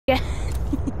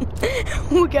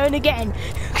We're going again.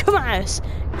 Come on, us.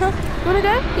 Huh? Wanna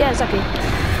go? Yeah, exactly.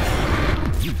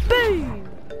 Boom!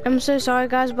 I'm so sorry,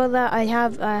 guys, about that. I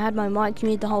had my mic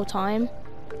muted the whole time.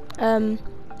 But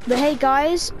hey,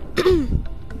 guys.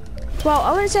 Well,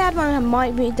 I wouldn't say I had my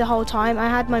mic muted the whole time. I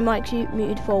had my mic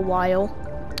muted for a while,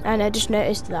 and I just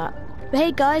noticed that. But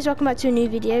hey, guys, welcome back to a new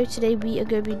video. Today we are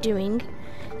going to be doing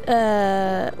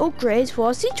upgrades for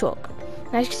our sea truck.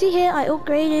 Now, as you can see here, I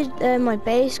upgraded my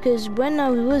base because when I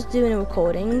was doing a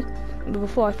recording,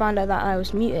 before I found out that I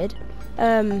was muted,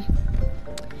 my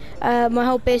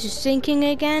whole base was sinking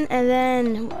again, and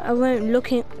then I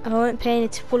weren't paying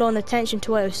full-on attention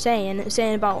to what it was saying. It was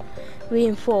saying about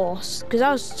reinforce, because I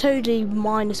was totally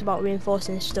mindless about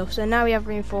reinforcing this stuff. So now we have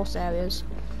reinforced areas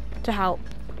to help,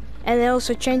 and they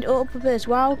also changed it up a bit as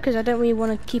well, because I don't really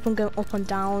want to keep on going up and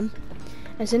down.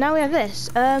 And so now we have this.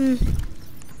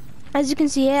 As you can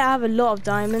see here, I have a lot of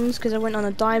diamonds because I went on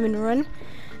a diamond run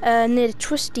near the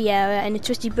twisty area and the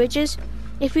twisty bridges.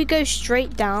 If we go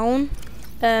straight down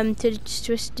to the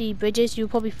twisty bridges, you'll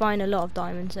probably find a lot of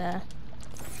diamonds there.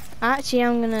 Actually,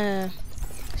 I'm gonna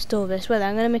store this. Wait,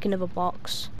 I'm gonna make another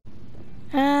box.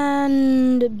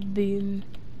 And boom.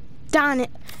 Darn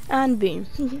it. And boom.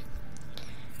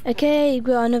 Okay, we've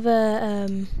got another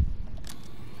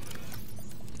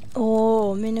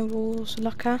minerals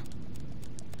locker.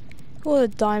 All the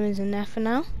diamonds in there for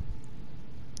now.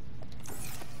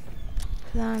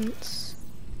 Plants.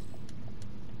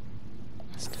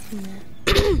 Stuff in there.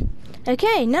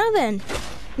 Okay, now then.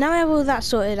 Now we have all that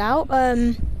sorted out.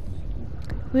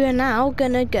 We are now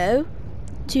gonna go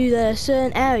to the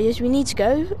certain areas we need to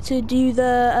go to do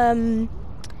the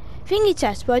thingy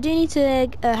test. But I do need to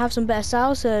have some better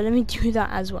sails, so let me do that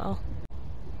as well.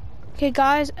 Okay,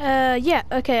 guys. Yeah.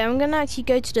 Okay, I'm gonna actually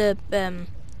go to the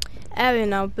area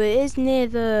now, but it is near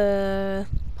the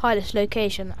pilot's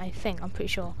location, I think. I'm pretty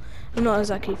sure. I'm not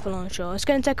exactly full on sure. It's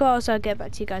going to take a while, so I'll get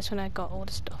back to you guys when I got all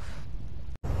the stuff.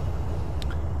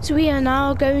 So we are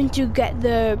now going to get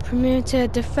the perimeter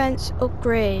defense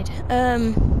upgrade.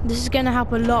 This is going to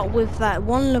help a lot with that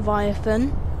one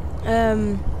Leviathan.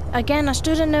 Again, I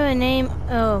still don't know her name.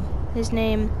 Oh, his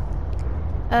name.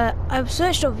 I've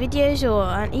searched up videos,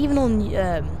 and even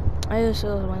on I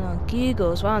also went on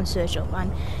Google as well and searched up,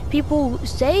 and people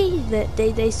say that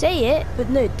they say it, but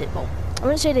no, well, I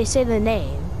wouldn't say they say the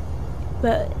name,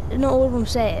 but not all of them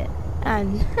say it.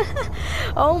 And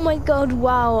oh my god,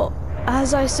 wow,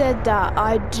 as I said that,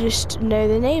 I just know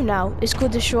the name now. It's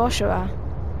called the Shaloshara.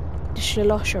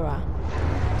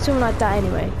 Something like that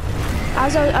anyway.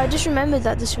 As I just remembered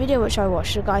that this video which I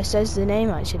watched, the guy says the name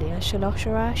actually,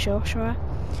 Shaloshara.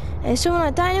 And it's something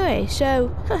like that anyway,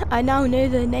 so I now know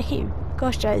the name.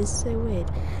 Gosh, that is so weird.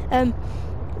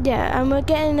 Yeah, and we're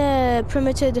getting a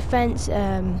perimeter defense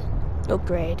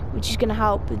upgrade, which is going to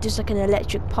help with just like an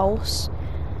electric pulse.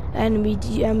 And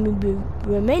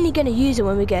we're mainly going to use it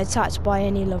when we get attacked by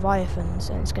any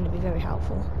Leviathans, and it's going to be very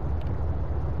helpful.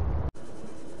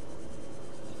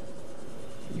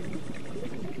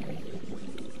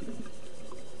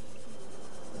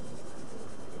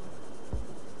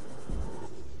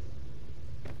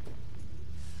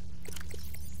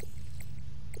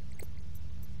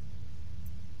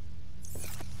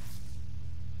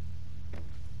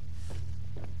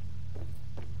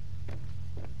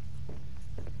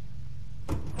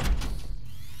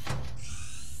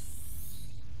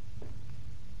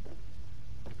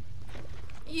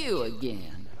 You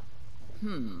again.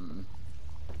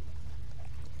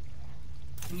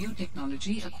 New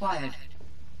technology acquired.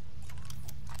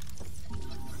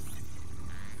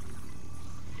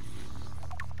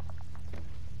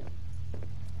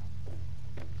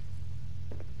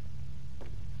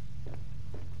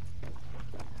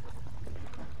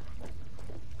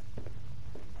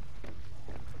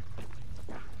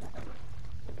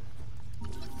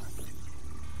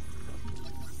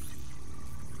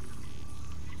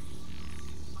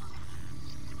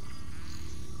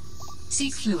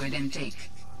 Seek fluid intake.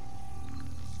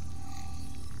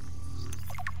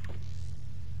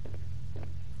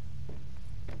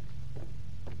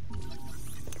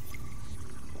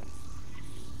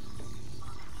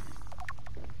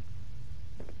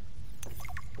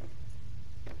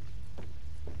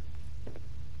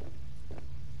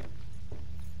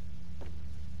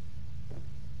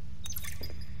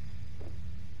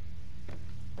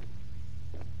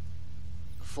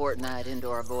 A fortnight into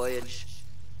our voyage,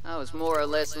 I was more or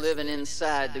less living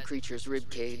inside the creature's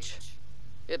ribcage.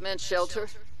 It meant shelter,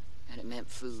 and it meant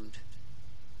food.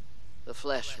 The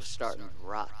flesh was starting to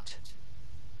rot.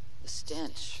 The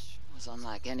stench was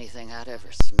unlike anything I'd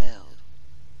ever smelled.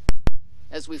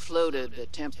 As we floated, the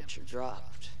temperature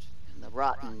dropped, and and the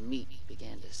rotten meat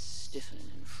began to stiffen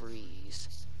and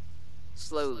freeze.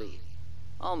 Slowly,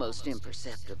 almost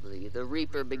imperceptibly, the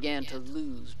Reaper began to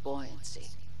lose buoyancy.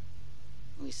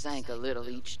 We sank a little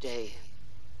each day.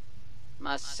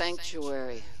 My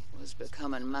sanctuary was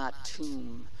becoming my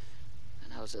tomb,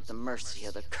 and I was at the mercy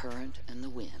of the current and the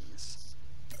winds.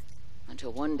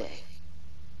 Until one day,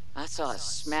 I saw a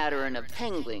smattering of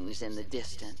penguins in the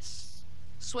distance.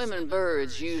 Swimming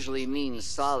birds usually mean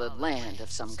solid land of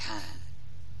some kind.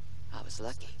 I was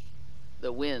lucky.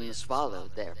 The winds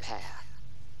followed their path.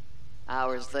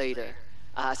 Hours later,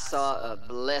 I saw a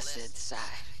blessed sight.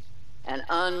 An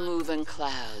unmoving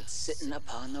cloud sitting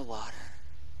upon the water.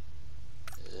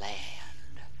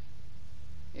 Land.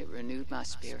 It renewed my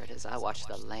spirit as I watched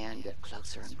the land get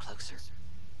closer and closer.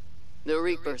 The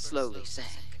Reaper slowly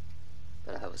sank,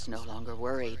 but I was no longer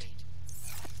worried.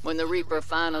 When the Reaper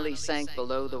finally sank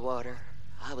below the water,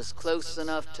 I was close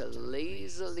enough to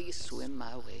lazily swim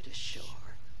my way to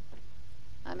shore.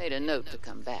 I made a note to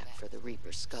come back for the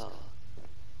Reaper's skull.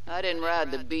 I didn't ride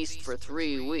the beast for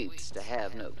 3 weeks to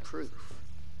have no proof.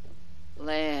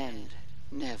 Land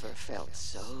never felt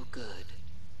so good,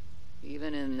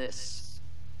 even in this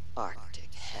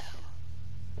Arctic hell.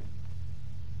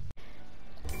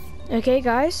 Okay,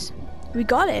 guys, we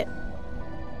got it.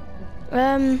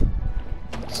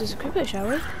 Let's just equip it, shall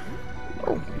we?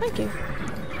 Oh, thank you.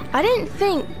 I didn't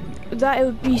think that it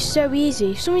would be so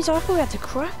easy. For some reason I thought we had to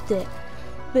craft it.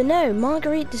 But no,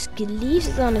 Marguerite just leaves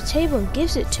it on the table and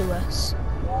gives it to us.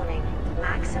 Warning,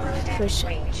 maximum depth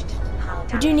reached.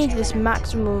 We do need this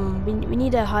maximum, we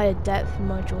need a higher depth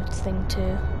module thing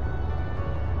too.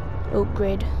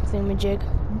 Upgrade thingamajig.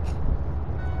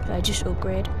 Just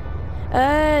upgrade.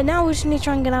 Now we just need to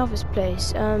try and get out of this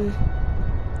place.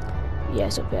 Yeah,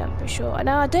 it's up here, I'm pretty sure.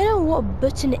 Now I don't know what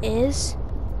button it is.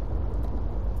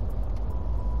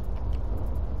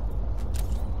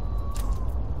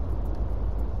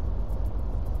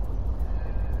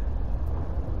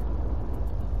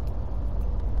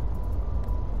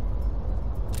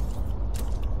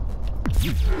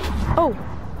 Oh,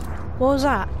 what was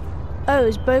that? Oh,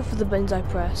 it's both of the buttons I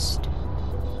pressed.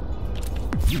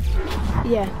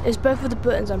 Yeah, it's both of the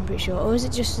buttons, I'm pretty sure. Or is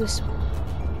it just this?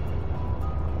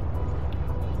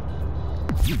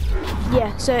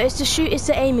 Yeah, so it's the shoot, it's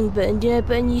the aiming button. Do you know the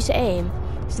button you use to aim?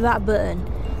 It's that button.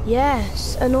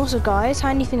 Yes, and also guys,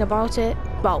 handy thing about it,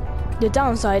 well, the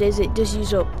downside is it does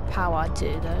use up power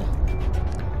too though.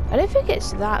 I don't think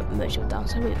it's that much of a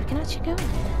downside. Wait, we can actually go in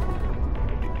here.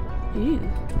 Ooh.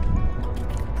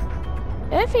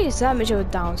 I don't think it's that much of a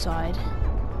downside.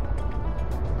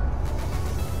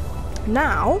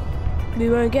 Now, we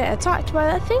won't get attacked by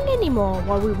that thing anymore.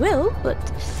 Well, we will, but,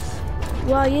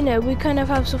 well, you know, we kind of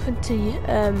have something to,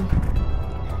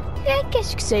 I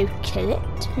guess you could say kill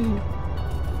it.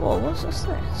 Whoa, what's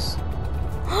this?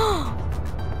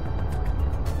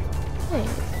 Wait.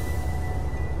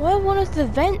 Why are one of the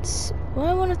vents, why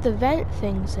are one of the vent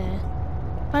things here?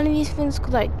 Apparently these things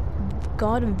called, like,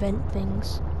 garden vent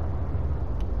things.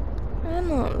 They're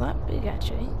not that big,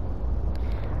 actually.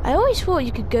 I always thought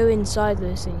you could go inside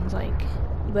those things, like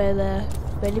where the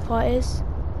belly part is.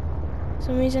 For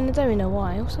some reason, I don't really know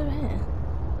why. What's over here?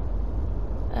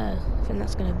 Oh, I think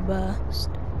that's gonna burst.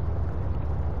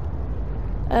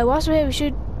 Whilst we're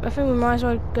here, I think we might as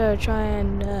well go try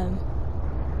and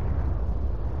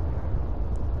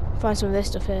find some of this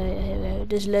stuff here.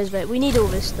 There's loads of it. We need all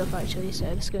this stuff actually, so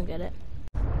let's go and get it.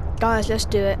 Guys, let's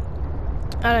do it.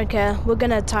 I don't care. We're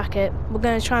gonna attack it. We're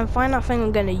gonna try and find that thing.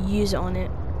 We're gonna use it on it.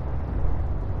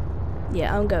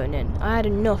 Yeah, I'm going in. I had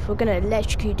enough. We're gonna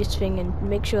electrocute this thing and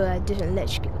make sure that it doesn't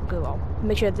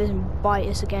make sure it doesn't bite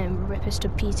us again and rip us to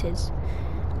pieces.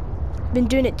 Been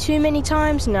doing it too many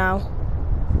times now.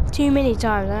 Too many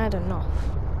times. I had enough.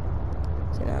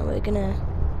 So now we're gonna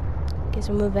get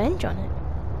some revenge on it.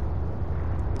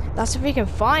 That's if we can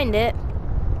find it.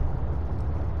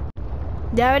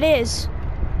 There it is.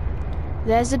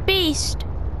 There's the beast.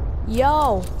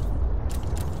 Yo.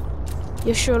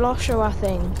 Your Shaloshara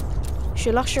thing.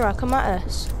 Shaloshara, come at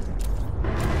us.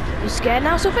 You scared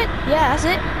now, something? Yeah, that's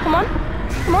it. Come on.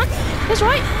 Come on. That's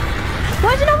right.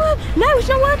 Why is it not working? No, it's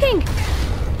not working.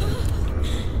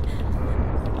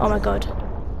 Oh my god.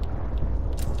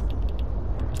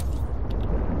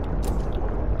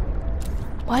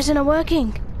 Why is it not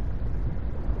working?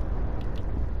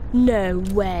 No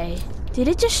way. Did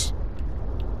it just...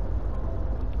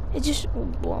 It just...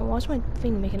 Why is my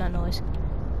thing making that noise?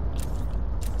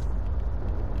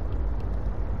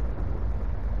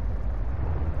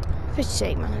 For God's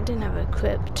sake, man, I didn't have it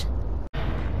equipped.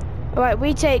 Alright,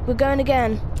 retake, we're going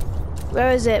again.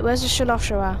 Where is it? Where's the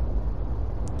Shaloshara?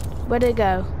 Where'd it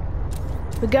go?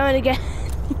 We're going again.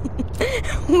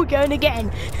 We're going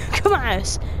again. Come on,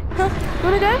 us. Huh? You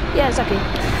wanna go? Yeah, exactly.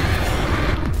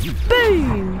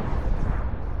 Boom!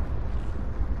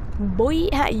 Boy,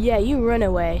 yeah, you run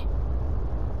away.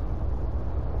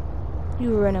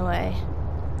 You run away.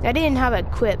 I didn't have it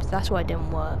equipped, that's why it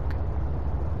didn't work.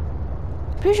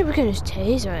 Pretty sure we can just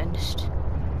taser and just...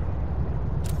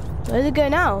 Where's it go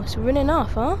now? It's running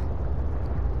off, huh?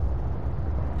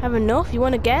 Have enough? You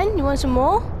want again? You want some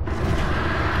more?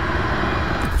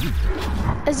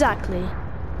 Exactly.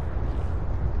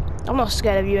 I'm not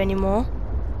scared of you anymore.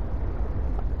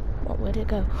 What, where'd it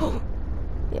go?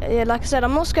 Yeah, like I said,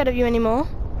 I'm not scared of you anymore.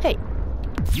 Hey,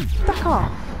 back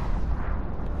off.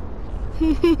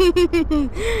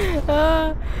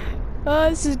 Oh,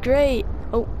 this is great.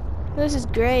 Oh, this is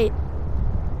great.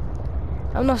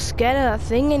 I'm not scared of that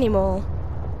thing anymore.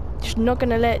 Just not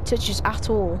gonna let it touch us at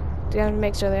all. They're gonna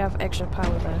make sure they have extra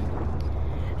power though.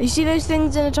 You see those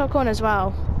things in the top corner as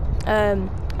well? I'm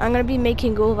gonna be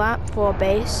making all that for our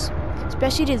base,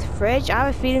 especially the fridge. I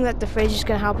have a feeling that the fridge is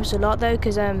gonna help us a lot though,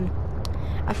 because I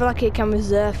feel like it can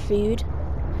reserve food.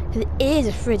 Because it is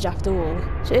a fridge after all.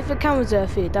 So if it can reserve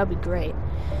food, that'd be great.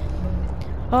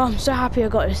 Oh, I'm so happy I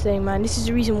got this thing, man. This is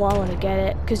the reason why I want to get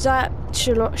it. Because that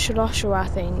Shaloshara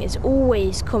thing is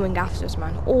always coming after us,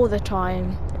 man. All the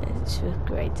time. It's so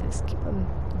great to just keep them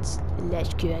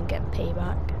electrocute and get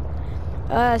payback.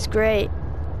 Oh, that's great.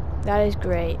 That is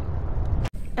great.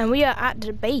 And we are at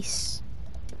the base.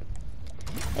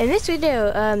 In this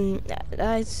video,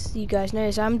 as you guys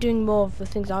notice, I'm doing more of the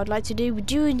things I would like to do. We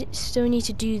do still need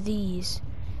to do these,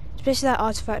 especially that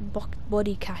artifact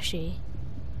body cache. I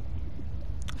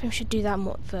think we should do that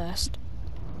more first.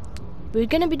 We're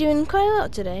going to be doing quite a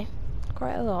lot today,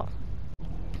 quite a lot.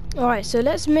 Alright, so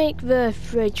let's make the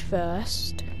fridge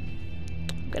first.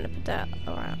 I'm going to put that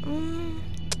around.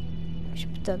 We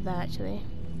should put that there actually.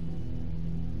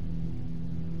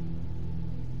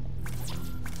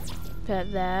 Put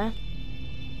it there.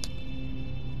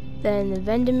 Then the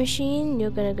vending machine,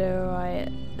 you're gonna go right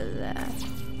there.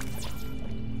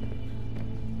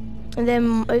 And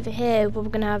then over here, we're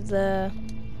gonna have the...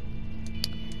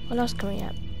 What else can we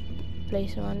have?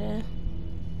 Place around there.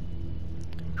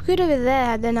 We could over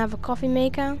there, then have a coffee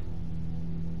maker.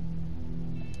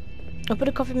 I'll put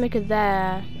a coffee maker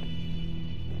there.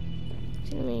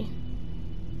 See what I mean?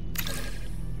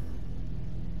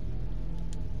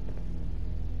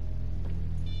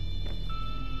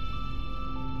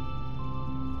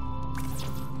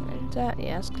 That,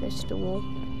 yeah, it's close to the wall.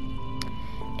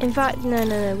 In fact,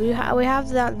 no. We have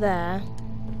that there,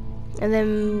 and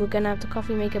then we're gonna have the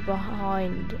coffee maker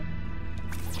behind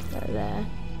there.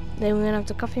 Then we're gonna have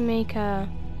the coffee maker.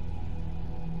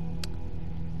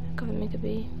 Coffee maker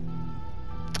B.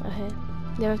 Oh, here.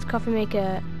 Then we have the coffee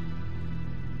maker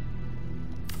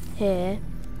here.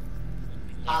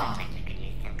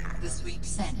 The sweet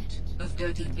scent of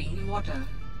dirty bean water.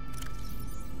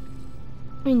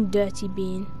 I mean, dirty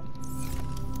bean.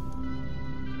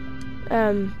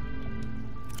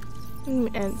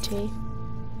 Empty.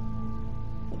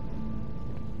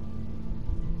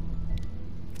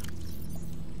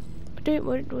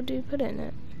 What do you put in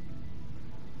it?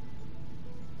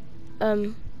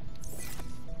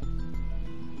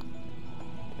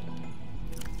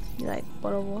 Like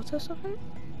bottled water or something?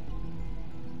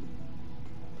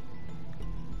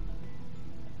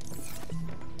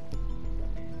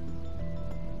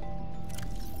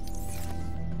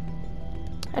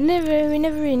 We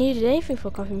never really needed anything for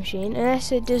a coffee machine,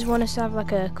 unless it does want us to have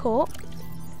like a cup,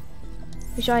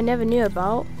 which I never knew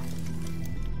about.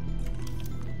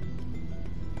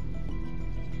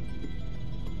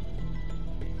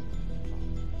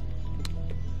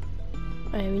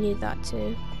 Oh, we need that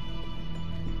too.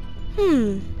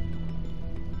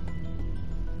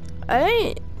 I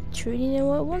don't truly know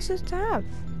what it wants us to have.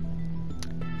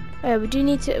 Oh, we do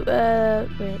need to,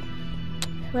 wait.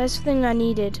 Where's the thing I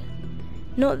needed?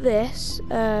 Not this,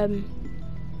 not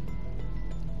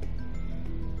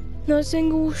a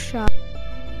single shot.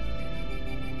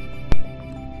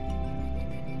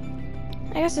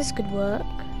 I guess this could work.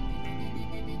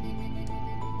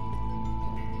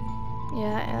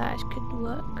 Yeah, that could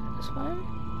work, that's fine.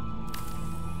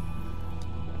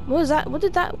 What was that? What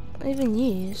did that even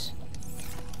use?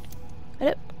 I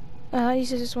don't, it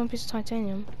uses just one piece of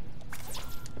titanium.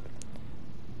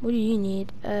 What do you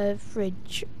need? A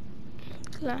fridge.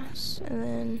 Glass, and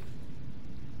then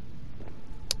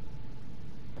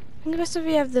I think best if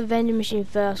we have the vending machine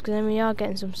first, because then we are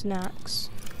getting some snacks.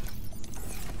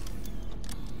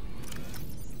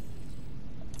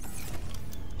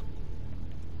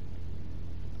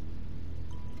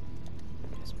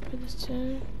 Let's put this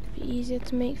to be easier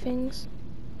to make things.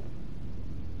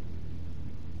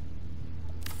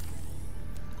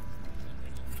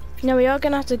 Now we are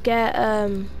gonna have to get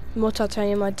more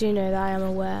titanium. I do know that, I am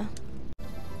aware.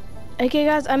 Okay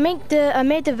guys, I made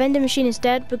the vending machine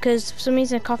instead because for some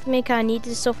reason a coffee maker I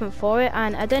needed something for it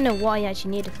and I don't know what I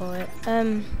actually needed for it.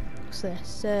 What's this?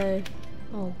 So,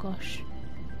 oh gosh.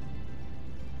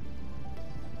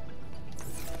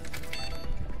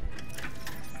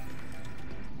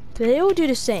 Do they all do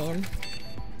the same?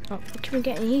 Oh, can we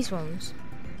get these ones?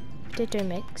 Potato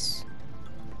mix.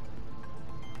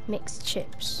 Mixed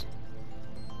chips.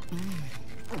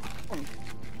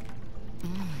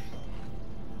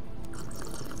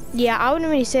 Yeah, I wouldn't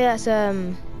really say that's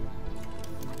a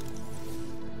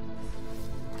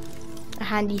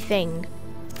handy thing.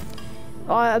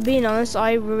 Being honest,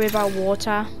 I worry about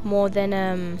water more than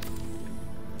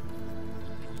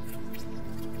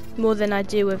I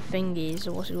do with thingies,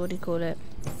 or what do you call it?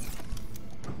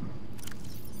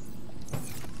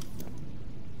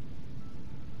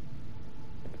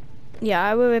 Yeah,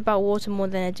 I worry about water more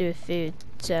than I do with food,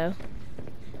 so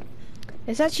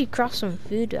let's actually craft some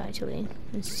food actually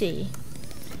and see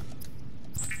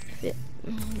if it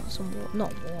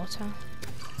not water.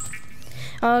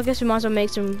 Oh, I guess we might as well make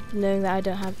some, knowing that I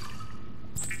don't have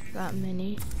that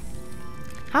many.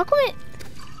 How come it?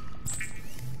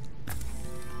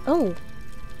 Oh,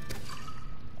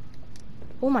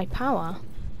 all my power.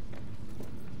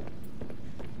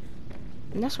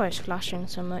 And that's why it's flashing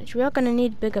so much. We are going to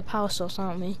need a bigger power source,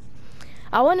 aren't we?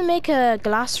 I want to make a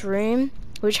glass room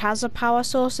which has a power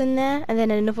source in there, and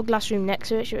then another glass room next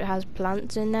to it which has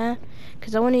plants in there.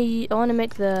 Because I want to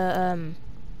make the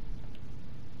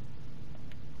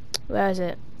where is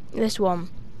it? This one.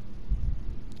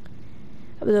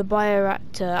 The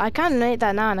bioreactor. I can make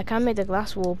that now, and I can make the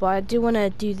glass wall, but I do want to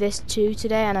do this too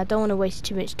today, and I don't want to waste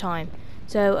too much time.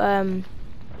 So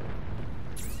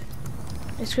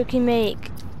let's quickly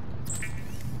make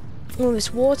all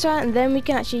this water, and then we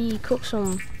can actually cook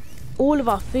all of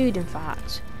our food, in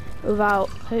fact, without,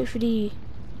 hopefully,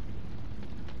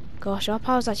 gosh, our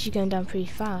power's actually going down pretty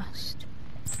fast.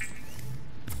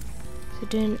 So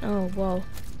oh, whoa.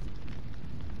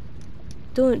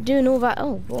 Doing all that,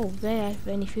 oh, whoa, they have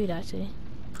any food actually.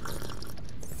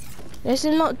 Let's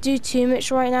not do too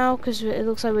much right now, because it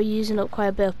looks like we're using up quite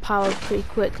a bit of power pretty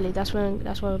quickly. That's why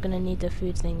we're going to need the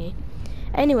food thingy.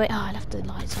 Anyway, I left the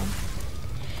lights on.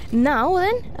 Now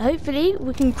then, hopefully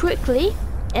we can quickly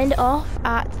end off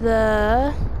at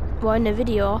the, well, in the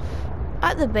video off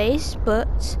at the base,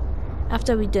 but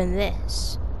after we've done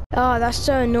this. Oh, that's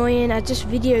so annoying. I just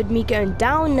videoed me going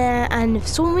down there, and for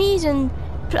some reason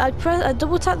I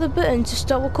double tapped the button to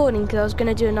stop recording because I was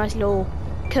going to do a nice little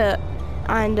cut,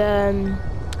 and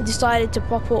decided to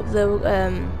pop up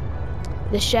the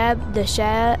share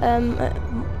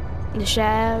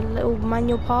little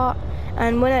manual part,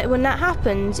 and when that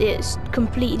happens, it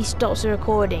completely stops the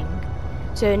recording.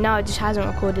 So now it just hasn't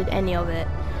recorded any of it.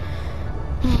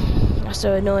 That's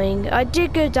so annoying. I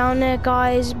did go down there,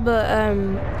 guys, but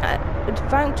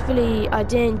thankfully I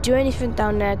didn't do anything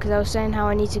down there because I was saying how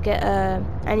I need to get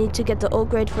the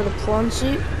upgrade for the prawn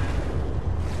suit.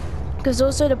 Because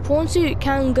also the prawn suit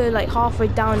can go like halfway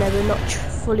down there, but not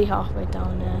fully halfway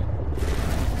down there.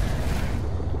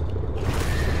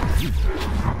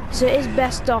 So it is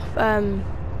best off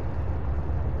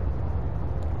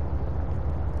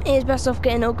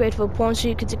getting an upgrade for a prawn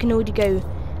suit because it can already go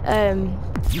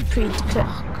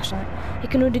it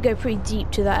can already go pretty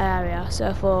deep to that area. So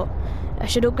I thought I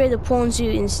should upgrade the prawn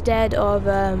suit instead of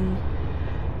oh,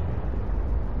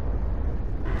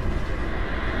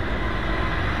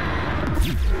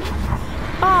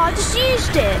 I just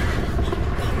used it.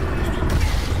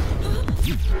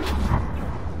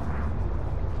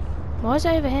 Why is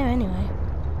it over here anyway?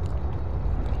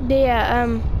 But yeah,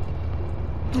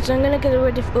 so I'm gonna get a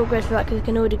upgrade for that because it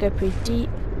can already go pretty deep.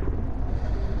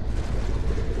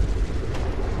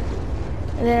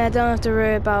 And then I don't have to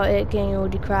worry about it getting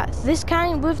already cracked. This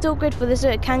can, with the upgrade for this,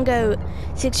 it can go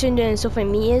 600 and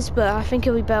something meters, but I think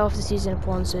it'll be better off just using a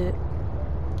prawn suit.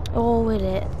 Or would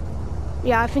it?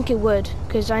 Yeah, I think it would,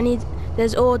 because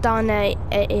there's ore down there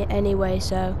anyway,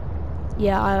 so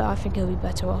yeah, I think it'll be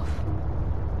better off.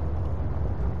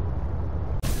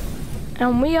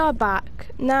 And we are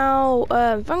back. Now,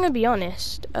 if I'm going to be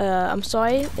honest, I'm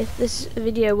sorry if this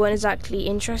video wasn't exactly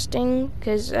interesting,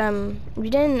 because I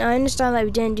understand that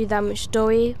we didn't do that much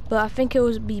story, but I think it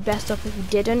would be best off if we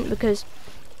didn't, because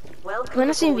when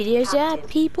I see videos, yeah,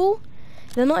 people,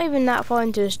 they're not even that far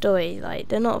into the story, like,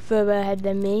 they're not further ahead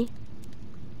than me,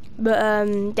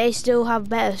 but they still have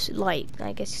better, like,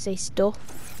 I guess you say stuff.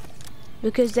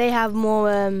 because they have more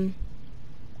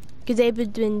because they've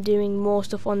been doing more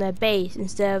stuff on their base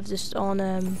instead of just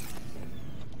on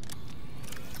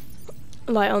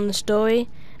like on the story.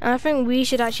 And I think we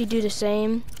should actually do the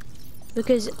same,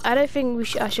 because I don't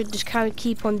think I should just kind of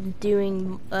keep on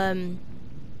doing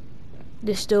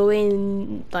the story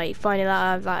and like finding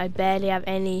out that I barely have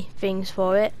any things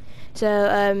for it.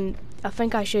 So I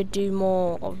think I should do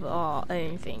more of our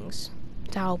own things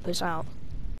to help us out.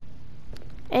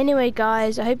 Anyway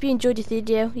guys, I hope you enjoyed this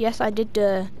video. Yes, I did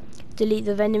delete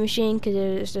the vending machine because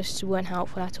it just weren't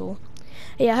helpful at all.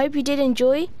 Yeah, I hope you did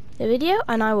enjoy the video,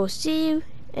 and I will see you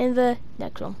in the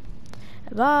next one.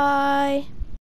 Bye.